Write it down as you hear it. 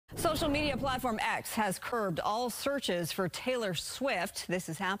Social media platform X has curbed all searches for Taylor Swift. This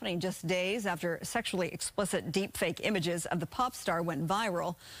is happening just days after sexually explicit deepfake images of the pop star went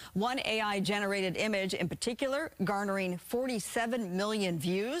viral. One AI-generated image in particular garnering 47 million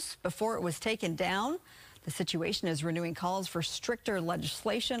views before it was taken down. The situation is renewing calls for stricter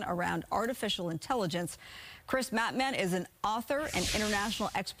legislation around artificial intelligence. Chris Mattman is an author and international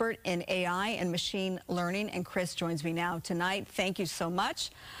expert in AI and machine learning, and Chris joins me now tonight. Thank you so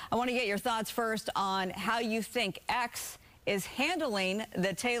much. I want to get your thoughts first on how you think X is handling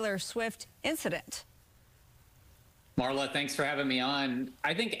the Taylor Swift incident. Marla, thanks for having me on.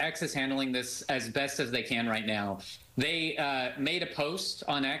 I think X is handling this as best as they can right now. They made a post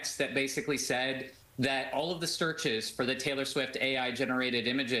on X that basically said that all of the searches for the Taylor Swift AI-generated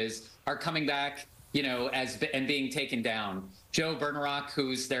images are coming back, and being taken down. Joe Bernerock,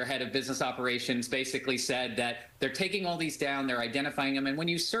 who's their head of business operations, basically said that they're taking all these down, they're identifying them, and when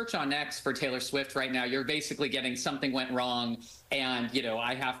you search on X for Taylor Swift right now, you're basically getting something went wrong, and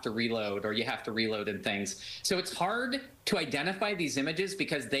I have to reload, or you have to reload and things. So it's hard to identify these images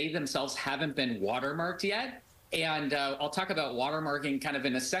because they themselves haven't been watermarked yet. And I'll talk about watermarking kind of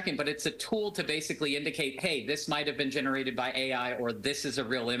in a second, but it's a tool to basically indicate, hey, this might have been generated by AI, or this is a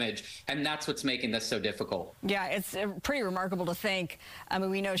real image. And that's what's making this so difficult. Yeah, it's pretty remarkable to think. I mean,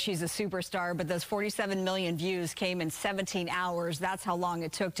 we know she's a superstar, but those 47 million views came in 17 hours. That's how long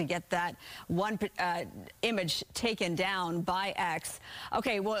it took to get that one image taken down by X.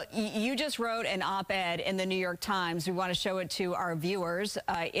 Okay, well, you just wrote an op-ed in the New York Times. We want to show it to our viewers.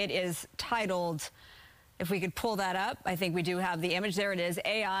 It is titled, if we could pull that up, I think we do have the image. There it is.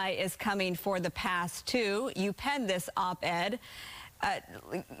 AI is coming for the past too. You penned this op-ed.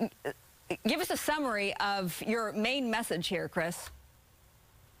 Give us a summary of your main message here, Chris.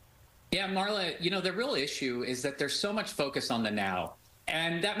 Yeah, Marla, the real issue is that there's so much focus on the now.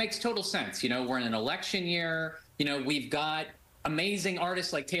 And that makes total sense. We're in an election year. We've got amazing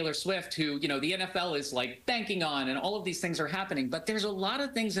artists like Taylor Swift, who, the NFL is like banking on, and all of these things are happening. But there's a lot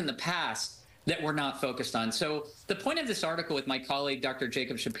of things in the past that we're not focused on. So the point of this article with my colleague, Dr.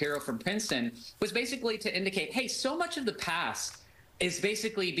 Jacob Shapiro from Princeton, was basically to indicate, hey, so much of the past is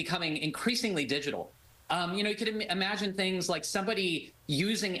basically becoming increasingly digital. You could imagine things like somebody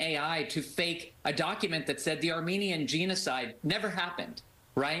using AI to fake a document that said the Armenian genocide never happened,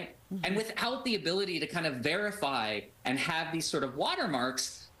 right? Mm-hmm. And without the ability to kind of verify and have these sort of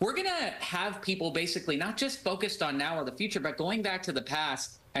watermarks, we're going to have people basically not just focused on now or the future, but going back to the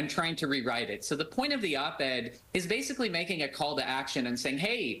past and trying to rewrite it. So the point of the op-ed is basically making a call to action and saying,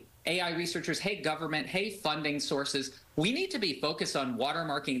 hey, AI researchers, hey, government, hey, funding sources, we need to be focused on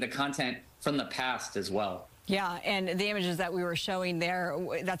watermarking the content from the past as well. Yeah, and the images that we were showing there,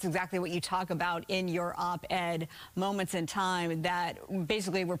 that's exactly what you talk about in your op-ed, moments in time that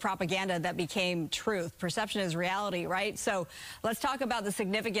basically were propaganda that became truth. Perception is reality, right? So let's talk about the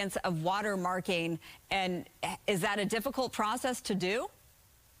significance of watermarking. And is that a difficult process to do?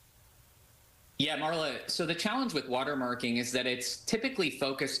 Yeah, Marla, so the challenge with watermarking is that it's typically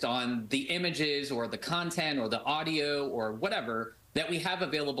focused on the images or the content or the audio or whatever that we have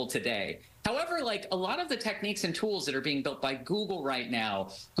available today. However, like a lot of the techniques and tools that are being built by Google right now,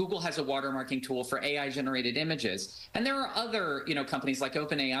 Google has a watermarking tool for AI-generated images. And there are other, companies like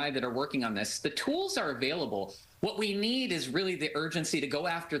OpenAI that are working on this. The tools are available. What we need is really the urgency to go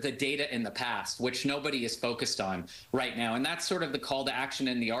after the data in the past, which nobody is focused on right now. And that's sort of the call to action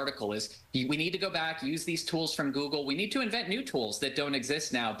in the article is we need to go back, use these tools from Google. We need to invent new tools that don't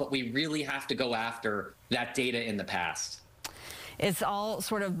exist now, but we really have to go after that data in the past. It's all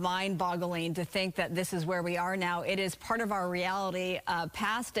sort of mind-boggling to think that this is where we are now. It is part of our reality,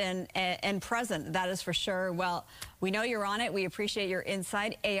 past and present, that is for sure. Well, we know you're on it. We appreciate your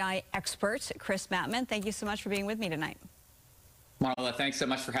insight. AI expert Chris Mattman, thank you so much for being with me tonight. Marla, thanks so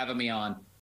much for having me on.